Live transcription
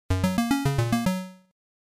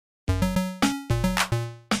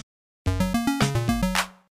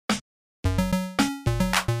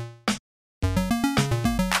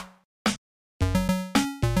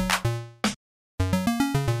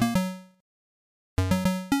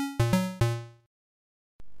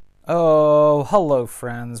Oh, hello,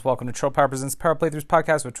 friends. Welcome to Turtle Power Presents Power Playthroughs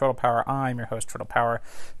podcast with Turtle Power. I'm your host, Turtle Power.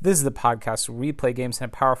 This is the podcast where we play games in a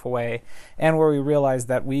powerful way and where we realize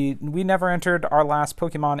that we never entered our last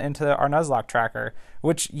Pokemon into our Nuzlocke tracker,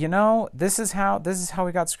 which, this is how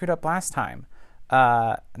we got screwed up last time.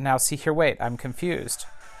 Now, see here, wait, I'm confused.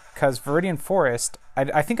 Because Viridian Forest,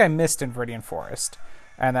 I think I missed in Viridian Forest.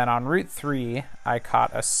 And then on Route 3, I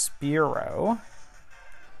caught a Spearow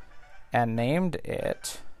and named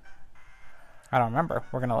it... I don't remember.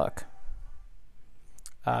 We're going to look.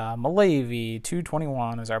 Malavi,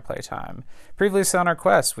 221 is our playtime. Previously on our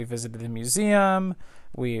quest, we visited the museum.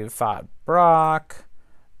 We fought Brock.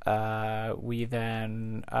 We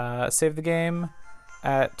then saved the game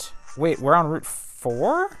at... Wait, we're on Route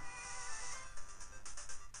 4?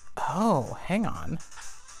 Oh, hang on.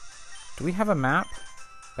 Do we have a map?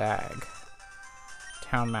 Bag.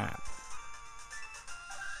 Town map.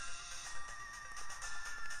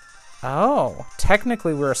 Oh,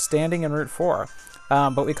 technically we're standing in Route 4.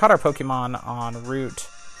 But we caught our Pokemon on Route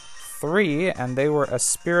 3, and they were a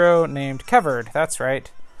Spearow named Kevered. That's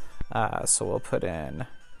right. So we'll put in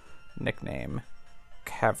nickname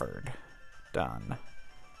Kevered. Done.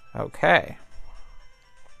 Okay.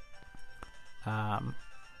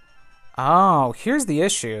 Oh, here's the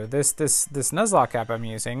issue. This Nuzlocke app I'm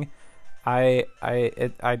using, I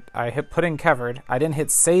hit put in Kevered. I didn't hit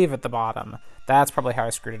save at the bottom. That's probably how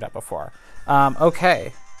I screwed it up before.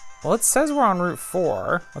 Okay. Well, it says we're on Route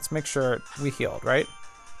 4. Let's make sure we healed, right?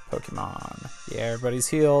 Pokemon. Yeah, everybody's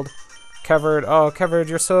healed. Kevered. Oh, Kevered,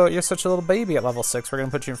 you're such a little baby at level 6. We're going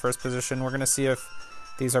to put you in first position. We're going to see if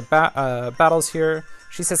these are battles here.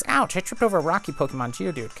 She says, ouch, I tripped over a rocky Pokemon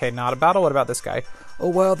Geodude. Okay, not a battle. What about this guy? Oh,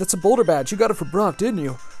 wow, that's a boulder badge. You got it for Brock, didn't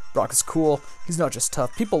you? Brock is cool. He's not just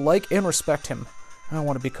tough. People like and respect him. I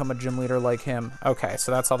want to become a gym leader like him. Okay,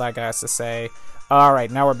 so that's all that guy has to say. All right,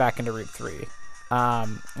 now we're back into Route 3.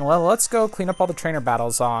 Well, let's go clean up all the trainer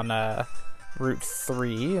battles on Route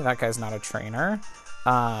 3. That guy's not a trainer.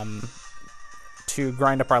 To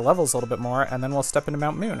grind up our levels a little bit more, and then we'll step into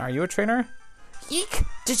Mount Moon. Are you a trainer? Eek!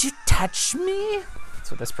 Did you touch me? That's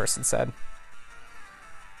what this person said.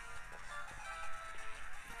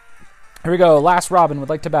 Here we go. Last Robin would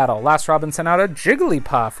like to battle. Last Robin sent out a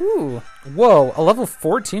Jigglypuff. Ooh. Whoa, a level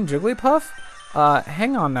 14 Jigglypuff?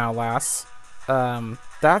 Hang on now, lass.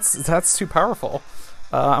 That's too powerful.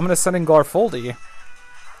 I'm going to send in Garfoldy.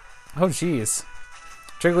 Oh, jeez.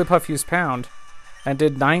 Jigglypuff used Pound and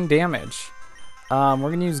did 9 damage. We're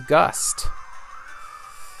going to use Gust.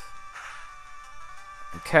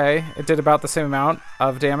 Okay, it did about the same amount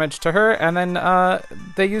of damage to her, and then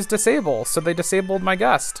they used Disable, so they disabled my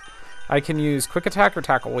Gust. I can use Quick Attack or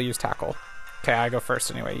Tackle. We'll use Tackle. Okay, I go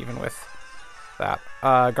first anyway, even with that.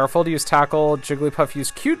 Garfoldy used Tackle. Jigglypuff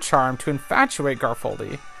used Cute Charm to infatuate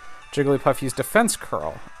Garfoldy. Jigglypuff used Defense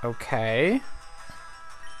Curl. Okay.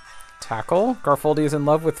 Tackle. Garfoldy is in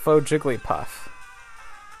love with faux Jigglypuff.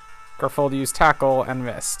 Garfoldy used Tackle and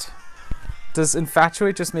missed. Does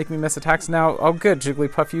Infatuate just make me miss attacks now? Oh, good.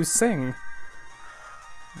 Jigglypuff used Sing.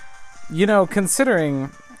 You know,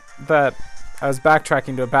 considering that I was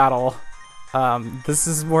backtracking to a battle, this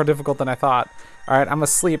is more difficult than I thought. Alright, I'm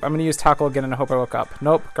asleep. I'm going to use Tackle again and I hope I woke up.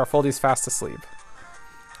 Nope, Garfoldy's fast asleep.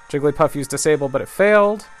 Jigglypuff used Disable, but it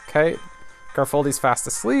failed. Okay, Garfoldy's fast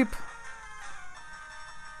asleep.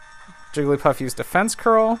 Jigglypuff used Defense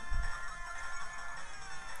Curl.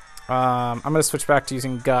 I'm going to switch back to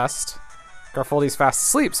using Gust. Garfoldy's fast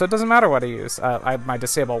asleep, so it doesn't matter what I use. My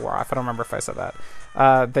Disable wore off. I don't remember if I said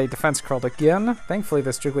that. They Defense Curled again. Thankfully,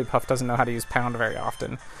 this Jigglypuff doesn't know how to use Pound very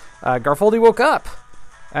often. Garfoldy woke up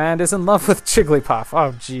and is in love with Jigglypuff.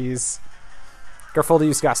 Oh, jeez. Garfoldy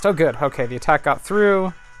used Gust. Oh, good. Okay, the attack got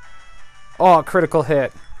through. Oh, critical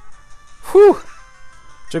hit. Whew!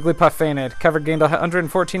 Jigglypuff fainted. Kevered gained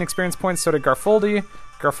 114 experience points, so did Garfoldy.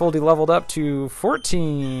 Garfoldy leveled up to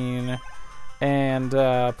 14. And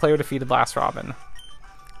player defeated Last Robin.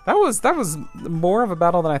 That was more of a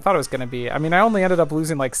battle than I thought it was going to be. I mean, I only ended up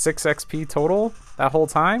losing like 6 XP total that whole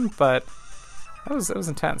time, but it was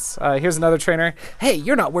intense. Here's another trainer. Hey,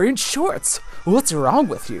 you're not wearing shorts. What's wrong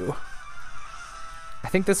with you? I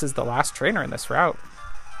think this is the last trainer in this route.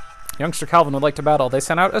 Youngster Calvin would like to battle. They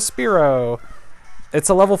sent out a Spearow. It's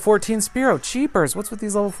a level 14 Spearow. Cheapers. What's with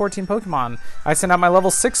these level 14 Pokemon? I send out my level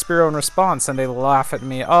 6 Spearow in response, and they laugh at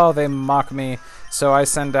me. Oh, they mock me. So I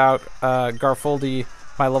send out Garfoldy,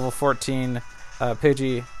 my level 14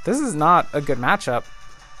 Pidgey. This is not a good matchup,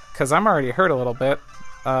 because I'm already hurt a little bit.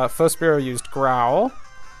 Faux Spearow used Growl.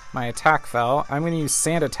 My attack fell. I'm going to use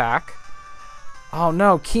Sand Attack. Oh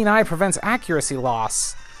no, Keen Eye prevents accuracy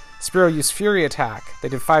loss. Spearow used Fury Attack. They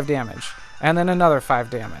did 5 damage. And then another 5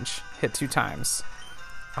 damage. Hit 2 times.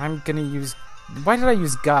 I'm gonna use... Why did I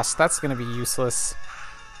use Gust? That's gonna be useless.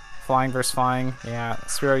 Flying versus flying. Yeah,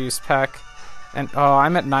 Spearow used Peck. And, oh,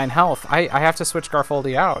 I'm at 9 health. I have to switch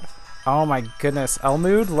Garfoldi out. Oh my goodness.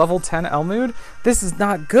 Elmood? Level 10 Elmood? This is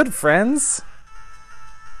not good, friends!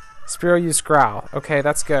 Spearow used Growl. Okay,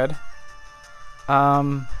 that's good.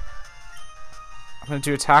 I'm gonna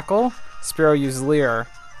do a tackle. Spearow used Leer.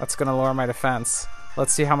 That's gonna lower my defense.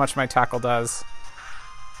 Let's see how much my tackle does.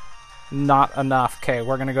 Not enough. Okay,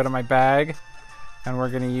 we're gonna go to my bag, and we're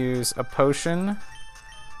gonna use a potion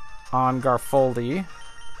on Garfoldi.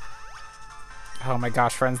 Oh my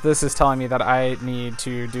gosh, friends, this is telling me that I need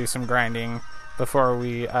to do some grinding before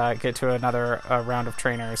we get to another round of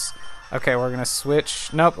trainers. Okay, we're gonna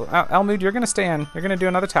switch. Nope, Elmood, you're gonna stay in. You're gonna do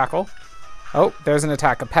another tackle. Oh, there's an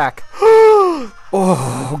attack, a Peck.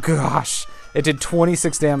 Oh gosh, it did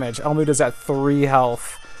 26 damage. Elmood is at 3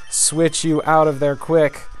 health. Switch you out of there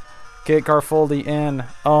quick. Get Garfoldi in.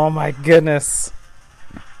 Oh my goodness.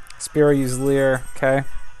 Spearow used Leer. Okay.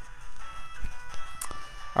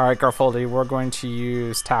 Alright, Garfoldi, we're going to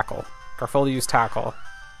use Tackle. Garfoldi used Tackle.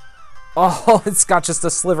 Oh, it's got just a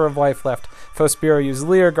sliver of life left. Spearow used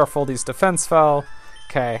Leer. Garfoldi's defense fell.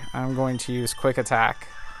 Okay, I'm going to use Quick Attack.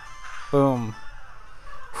 Boom.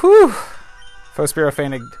 Whew. Spearow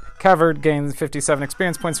fainted. Covered, gained 57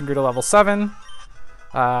 experience points and grew to level 7.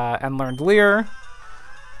 And learned Leer.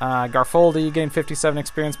 Garfoldi gained 57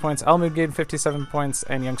 experience points. Elmood gained 57 points,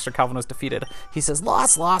 and Youngster Calvin was defeated. He says,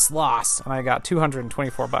 "Lost, lost, lost," and I got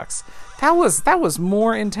 224 bucks. That was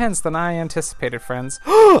more intense than I anticipated, friends.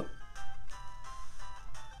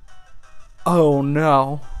 Oh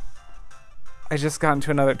no! I just got into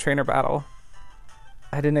another trainer battle.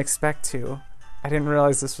 I didn't expect to. I didn't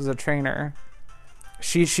realize this was a trainer.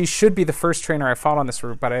 She should be the first trainer I fought on this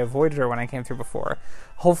route, but I avoided her when I came through before.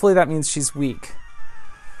 Hopefully that means she's weak.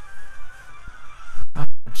 Oh,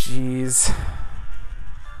 jeez.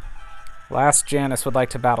 Last Janice would like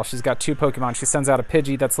to battle. She's got 2 Pokemon. She sends out a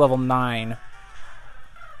Pidgey that's level 9.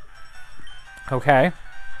 Okay.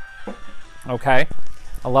 Okay.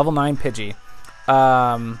 A level 9 Pidgey.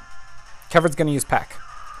 Kevard's going to use Peck.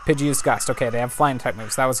 Pidgey used Gust. Okay, they have flying type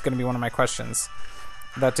moves. That was going to be one of my questions.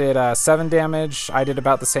 That did 7 damage. I did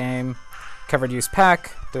about the same. Kevard used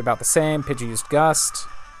Peck. Did about the same. Pidgey used Gust.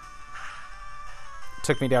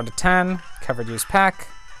 Took me down to 10. Kevard used Peck.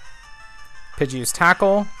 Pidgey used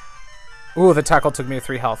Tackle. Ooh, the Tackle took me to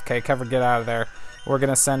 3 health. Okay, Kevard, get out of there. We're going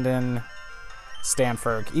to send in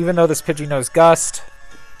Stanford. Even though this Pidgey knows Gust,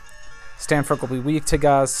 Stanford will be weak to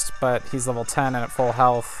Gust, but he's level 10 and at full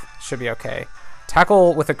health. Should be okay.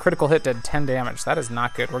 Tackle with a critical hit did 10 damage. That is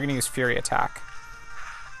not good. We're going to use Fury Attack.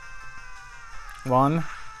 1,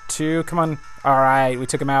 2, come on. Alright, we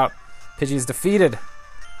took him out. Pidgey's defeated.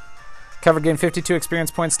 Kevard gained 52 experience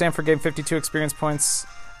points. Stanford gained 52 experience points.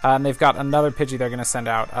 And they've got another Pidgey they're going to send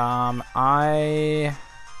out.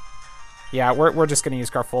 Yeah, we're just going to use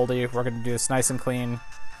Garfoldi. We're going to do this nice and clean.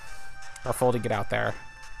 Garfoldi, get out there.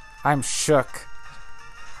 I'm shook.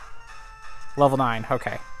 Level 9.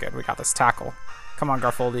 Okay, good. We got this. Tackle. Come on,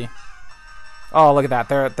 Garfoldi. Oh, look at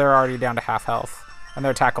that. They're already down to half health. And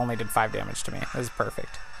their attack only did 5 damage to me. This is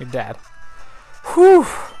perfect. You're dead. Whew.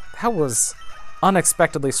 That was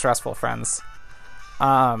unexpectedly stressful, friends.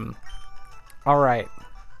 Alright.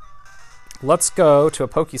 Let's go to a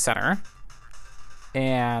Poke Center.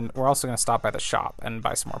 And we're also going to stop by the shop and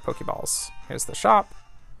buy some more Pokeballs. Here's the shop.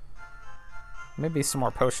 Maybe some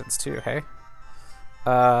more potions too, hey?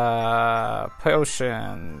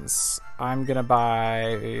 Potions. I'm going to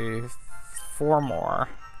buy 4 more.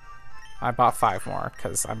 I bought 5 more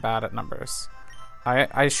because I'm bad at numbers.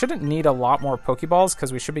 I shouldn't need a lot more Pokeballs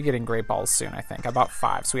because we should be getting Great Balls soon, I think. I bought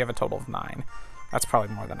 5, so we have a total of 9. That's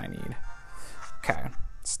probably more than I need. Okay,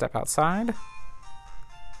 step outside.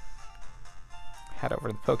 Head over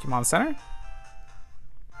to the Pokemon Center.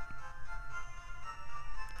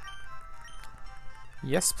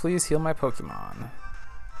 Yes, please heal my Pokemon.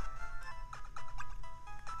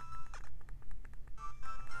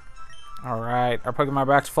 Alright, our Pokemon are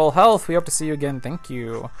back to full health. We hope to see you again. Thank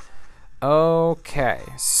you. Okay,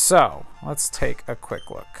 so let's take a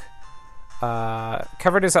quick look.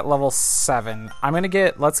 Kevard is at level 7.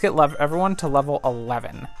 Let's get everyone to level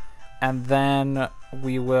 11. And then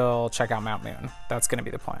we will check out Mount Moon. That's going to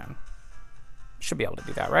be the plan. Should be able to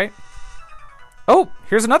do that, right? Oh,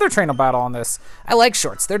 here's another trainer battle on this. I like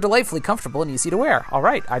shorts. They're delightfully comfortable and easy to wear. All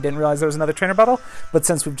right, I didn't realize there was another trainer battle, but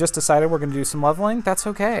since we've just decided we're going to do some leveling, that's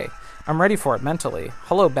okay. I'm ready for it mentally.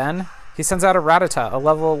 Hello, Ben. He sends out a Rattata, a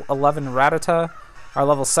level 11 Rattata. Our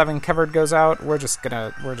level 7 Kevard goes out. We're just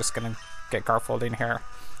gonna get Garfoldi in here.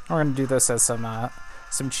 We're gonna do this as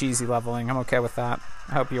some cheesy leveling. I'm okay with that.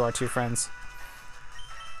 I hope you are too, friends.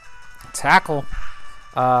 Tackle.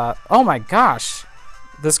 Oh my gosh.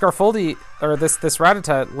 This Garfoldi, or this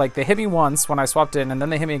Rattata, like, they hit me once when I swapped in, and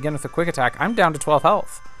then they hit me again with a quick attack. I'm down to 12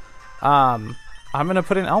 health. I'm going to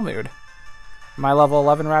put in Elmood. My level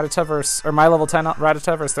 11 Rattata versus, or my level 10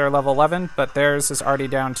 Rattata versus their level 11, but theirs is already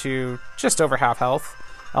down to just over half health.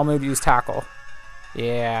 Elmood used Tackle.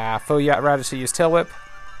 Yeah, Rattata used Tail Whip.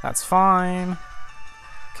 That's fine.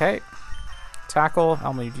 Okay. Tackle,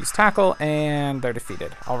 Elmood used Tackle, and they're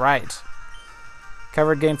defeated. All right.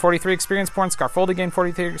 Covered gained 43 experience points, Garfoldi gained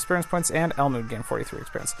 43 experience points, and Elmood gained 43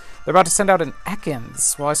 experience. They're about to send out an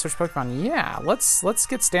Ekans while I switch Pokemon. Yeah, let's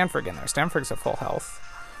get Stanford in there. Stanford's at full health.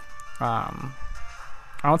 I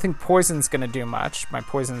don't think Poison's gonna do much. My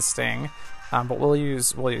Poison Sting, but we'll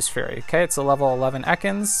use Fury. Okay, it's a level 11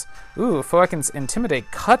 Ekans. Ooh, Faux Ekans Intimidate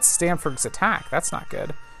cuts Stanford's attack. That's not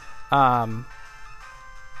good. Yeah,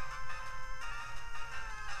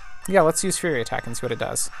 let's use Fury Attack and see what it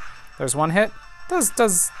does. There's one hit.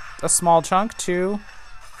 Does a small chunk. 2,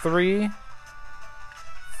 3,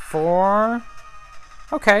 4.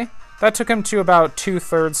 Okay, that took him to about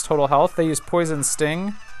 2/3 total health. They used Poison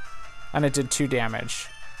Sting, and it did 2 damage.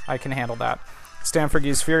 I can handle that. Stanford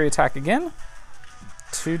used Fury Attack again,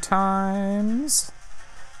 2 times,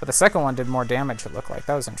 but the second one did more damage. It looked like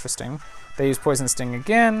that was interesting. They used Poison Sting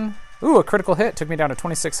again. Ooh, a critical hit took me down to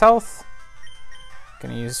 26 health.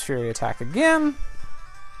 Gonna use Fury Attack again.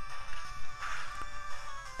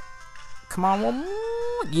 Come on, one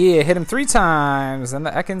more. Yeah, hit him 3 times, and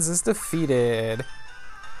the Ekans is defeated.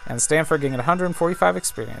 And Stanford getting 145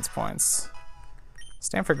 experience points.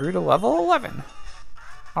 Stanford grew to level 11.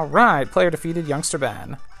 All right, player defeated, Youngster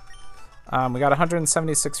Ben. We got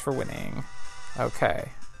 176 for winning.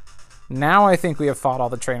 Okay. Now I think we have fought all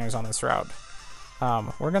the trainers on this route.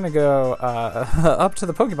 We're going to go up to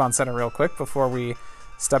the Pokemon Center real quick before we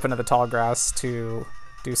step into the tall grass to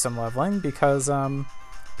do some leveling, because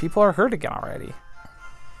people are hurt again already.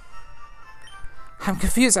 I'm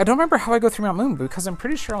confused. I don't remember how I go through Mount Moon, because I'm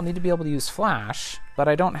pretty sure I'll need to be able to use Flash, but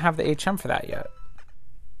I don't have the HM for that yet.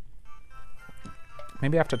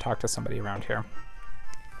 Maybe I have to talk to somebody around here.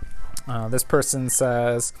 This person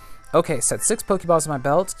says, okay, set 6 Pokeballs in my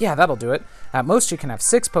belt. Yeah, that'll do it. At most, you can have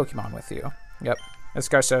 6 Pokemon with you. Yep. This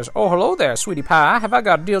guy says, oh, hello there, sweetie pie. Have I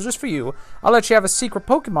got a deal just for you? I'll let you have a secret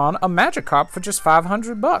Pokemon, a Magikarp, for just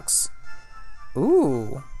 $500.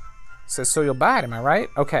 Ooh. Says, so you'll buy it, am I right?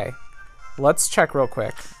 Okay. Let's check real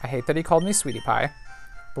quick. I hate that he called me sweetie pie,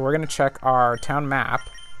 but we're going to check our town map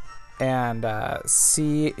and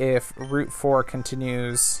see if Route 4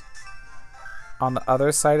 continues on the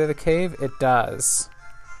other side of the cave. It does.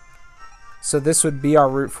 So this would be our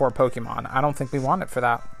Route 4 Pokemon. I don't think we want it for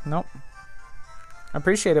that. Nope. I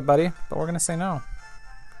appreciate it, buddy, but we're going to say no.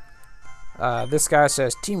 This guy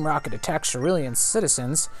says, Team Rocket attacks Cerulean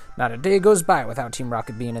citizens. Not a day goes by without Team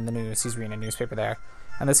Rocket being in the news. He's reading a newspaper there.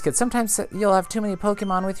 And this kid, sometimes you'll have too many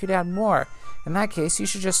Pokemon with you to add more. In that case, you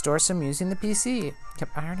should just store some using the PC. Yep,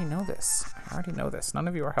 I already know this. None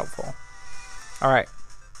of you are helpful. Alright.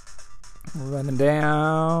 Running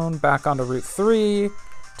down, back onto Route 3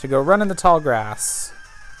 to go run in the tall grass.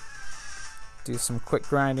 Do some quick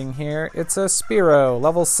grinding here. It's a Spearow,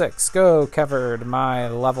 level 6. Go, Kevered, my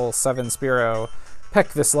level 7 Spearow. Peck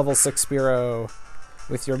this level 6 Spearow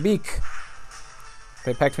with your beak.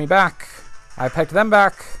 They pecked me back. I pecked them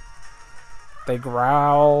back. They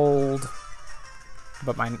growled.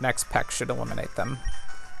 But my next peck should eliminate them.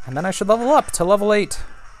 And then I should level up to level 8.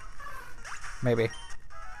 Maybe.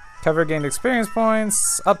 Kevered gained experience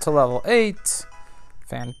points. Up to level 8.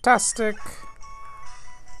 Fantastic.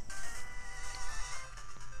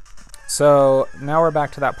 So now we're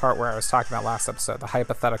back to that part where I was talking about last episode, the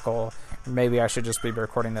hypothetical. Maybe I should just be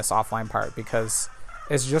recording this offline part, because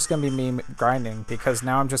it's just going to be me grinding, because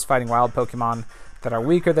now I'm just fighting wild Pokemon that are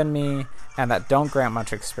weaker than me and that don't grant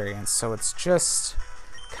much experience. So it's just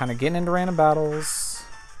kind of getting into random battles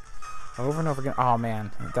over and over again. Oh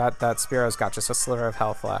man, that Spearow's got just a sliver of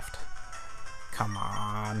health left. Come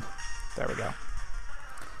on. There we go.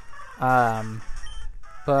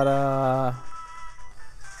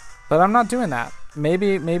 But I'm not doing that.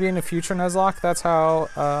 Maybe in the future, Nuzlocke, that's how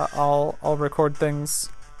I'll record things.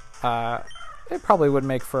 It probably would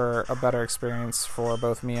make for a better experience for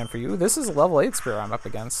both me and for you. This is a level 8 Spearow I'm up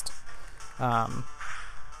against.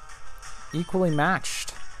 Equally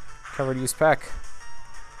matched. Kevered used Peck.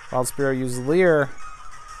 Wild Spearow used Leer.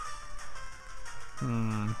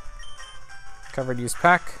 Kevered used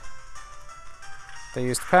Peck. They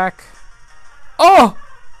used Peck. Oh!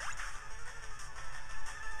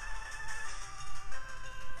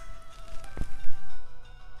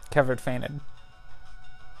 Kevert fainted.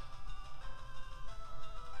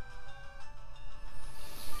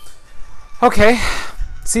 Okay.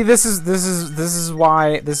 See, this is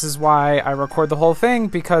why I record the whole thing,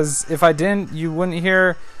 because if I didn't, you wouldn't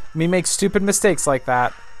hear me make stupid mistakes like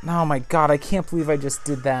that. Oh my god, I can't believe I just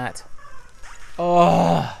did that.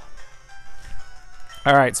 Oh.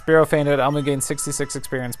 Alright, Spearow fainted. Elmu gained 66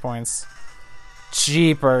 experience points.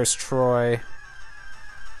 Jeepers, Troy.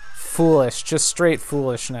 Foolish. Just straight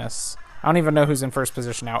foolishness. I don't even know who's in first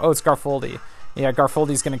position now. Oh, it's Garfoldi. Yeah,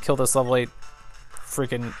 Garfoldi's gonna kill this level 8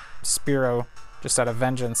 freaking Spearow just out of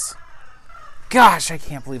vengeance. Gosh, I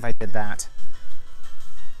can't believe I did that.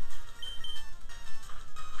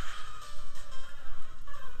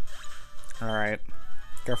 Alright.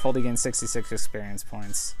 Garfoldi gained 66 experience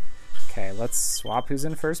points. Okay, let's swap who's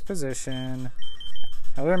in first position.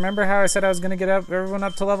 Oh, remember how I said I was going to get everyone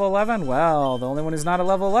up to level 11? Well, the only one who's not at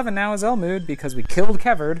level 11 now is Elmood, because we killed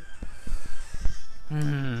Kevard.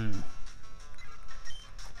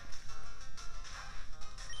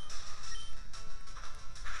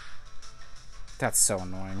 That's so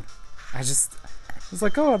annoying. I was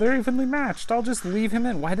like, oh, they're evenly matched. I'll just leave him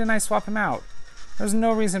in. Why didn't I swap him out? There's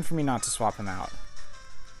no reason for me not to swap him out.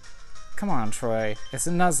 Come on, Troy. It's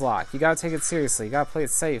a Nuzlocke. You gotta take it seriously. You gotta play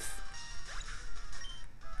it safe.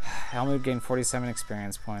 Elmood gained 47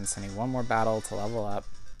 experience points. I need one more battle to level up.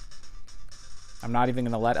 I'm not even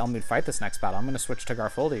gonna let Elmood fight this next battle. I'm gonna switch to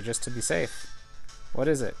Garfoldi just to be safe. What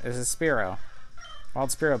is it? It's a Spearow.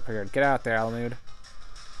 Wild Spearow period. Get out there, Elmood.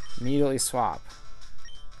 Immediately swap.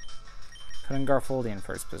 Putting Garfoldi in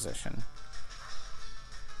first position.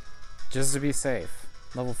 Just to be safe.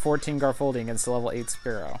 Level 14 Garfoldi against the level 8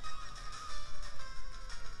 Spearow.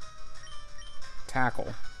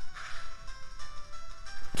 Tackle.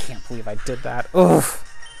 Can't believe I did that. Oof.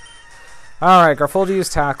 Alright, Garfoldi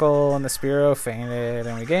used tackle, and the Spearow fainted,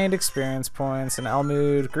 and we gained experience points, and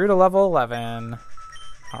Elmood grew to level 11.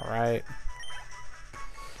 Alright.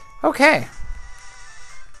 Okay.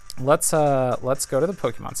 Let's go to the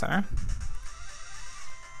Pokemon Center,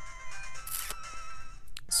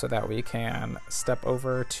 so that we can step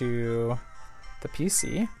over to the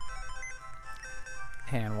PC,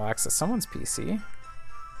 and we'll access someone's PC,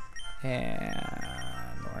 and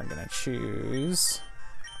we're gonna choose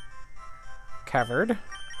Kevard,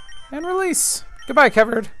 and release. Goodbye,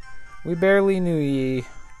 Kevard. We barely knew ye.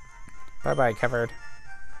 Bye-bye, Kevard.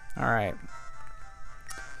 Alright.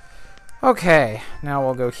 Okay, now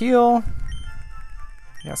we'll go heal.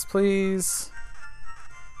 Yes, please.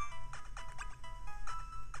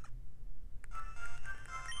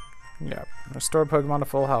 Yep. Restore Pokemon to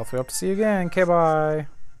full health. We hope to see you again. Okay, bye.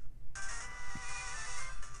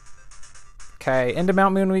 Okay, into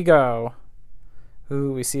Mount Moon we go.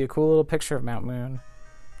 Ooh, we see a cool little picture of Mount Moon.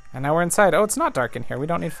 And now we're inside. Oh, it's not dark in here. We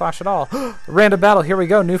don't need flash at all. Random battle. Here we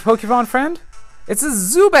go. New Pokemon friend? It's a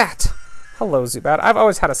Zubat. Hello, Zubat. I've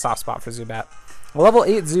always had a soft spot for Zubat. A level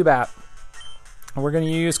 8 Zubat. And we're going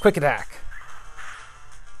to use Quick Attack.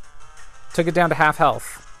 Took it down to half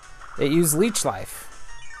health. It used Leech Life.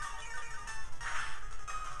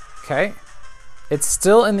 Okay. It's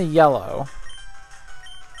still in the yellow.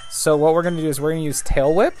 So what we're going to do is we're going to use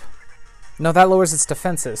Tail Whip. No, that lowers its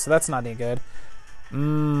defenses, so that's not any good.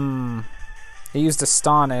 It used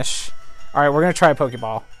Astonish. Alright, we're going to try a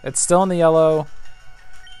Pokeball. It's still in the yellow.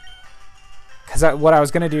 Because what I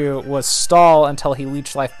was going to do was stall until he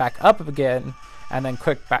Leech Life back up again, and then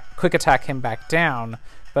quick attack him back down.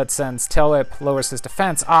 But since Tail Whip lowers his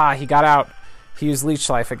defense, he got out. He used Leech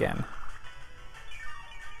Life again.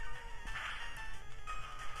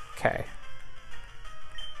 Okay.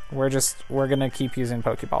 We're going to keep using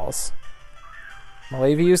Pokeballs.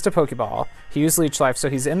 Malavi used a Pokeball. He used Leech Life, so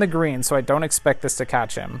he's in the green, so I don't expect this to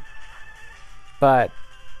catch him. But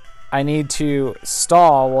I need to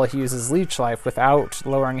stall while he uses Leech Life without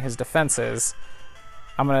lowering his defenses.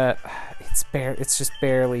 I'm gonna... It's just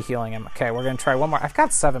barely healing him. Okay, we're gonna try one more. I've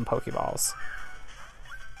got 7 Pokeballs.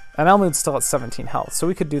 And Elmood's still at 17 health, so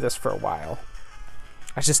we could do this for a while.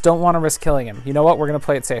 I just don't want to risk killing him. You know what? We're gonna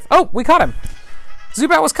play it safe. Oh, we caught him!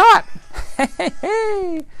 Zubat was caught!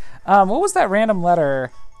 Hey! What was that random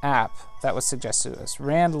letter app that was suggested to us?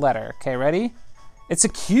 Rand letter. Okay, ready? It's a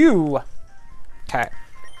Q! Okay.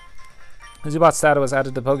 Zubat's data was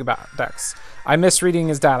added to Pokédex. I'm misreading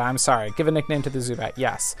his data. I'm sorry. Give a nickname to the Zubat.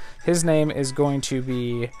 Yes. His name is going to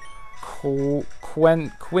be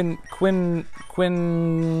Quindleson.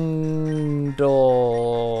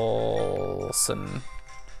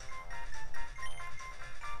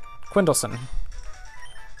 Quindleson.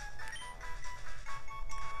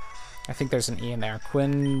 I think there's an E in there.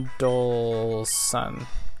 Quindleson.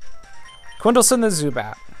 Quindleson the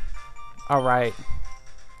Zubat. All right.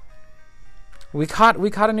 We caught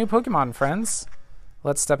a new Pokemon, friends.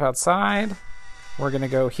 Let's step outside. We're gonna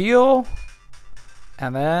go heal,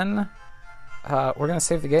 and then we're gonna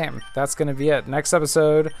save the game. That's gonna be it. Next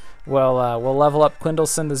episode, we'll level up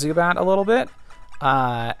Quindlesyn the Zubat a little bit,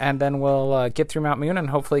 and then we'll get through Mount Moon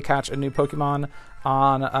and hopefully catch a new Pokemon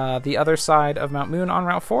on the other side of Mount Moon on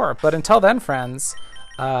Route 4. But until then, friends,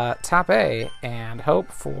 tap A and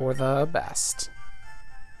hope for the best.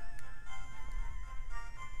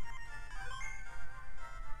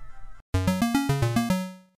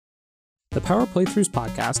 The Power Playthroughs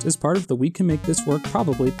podcast is part of the We Can Make This Work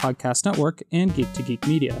Probably podcast network and Geek to Geek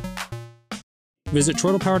Media. Visit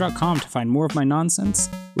chortlepower.com to find more of my nonsense,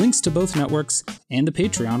 links to both networks, and the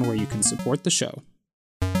Patreon where you can support the show.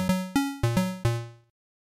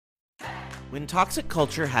 When toxic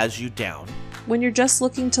culture has you down. When you're just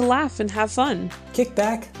looking to laugh and have fun. Kick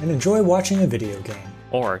back and enjoy watching a video game.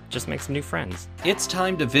 Or just make some new friends. It's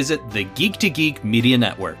time to visit the Geek to Geek Media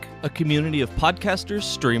Network, a community of podcasters,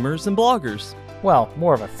 streamers, and bloggers. Well,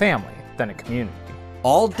 more of a family than a community.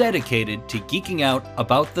 All dedicated to geeking out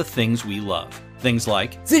about the things we love. Things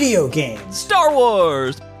like video games, Star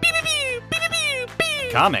Wars,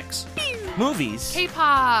 comics, movies,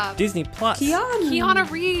 K-pop, Disney Plus,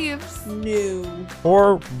 Keanu Reeves, New,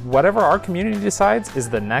 or whatever our community decides is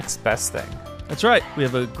the next best thing. That's right. We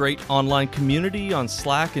have a great online community on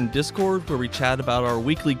Slack and Discord where we chat about our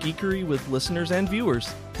weekly geekery with listeners and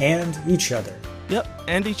viewers. and each other. Yep,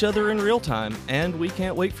 and each other in real time, and we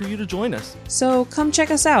can't wait for you to join us. So come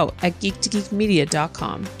check us out at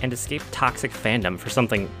geektogeekmedia.com. and escape toxic fandom for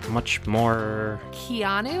something much more...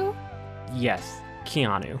 Keanu? Yes,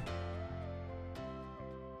 Keanu.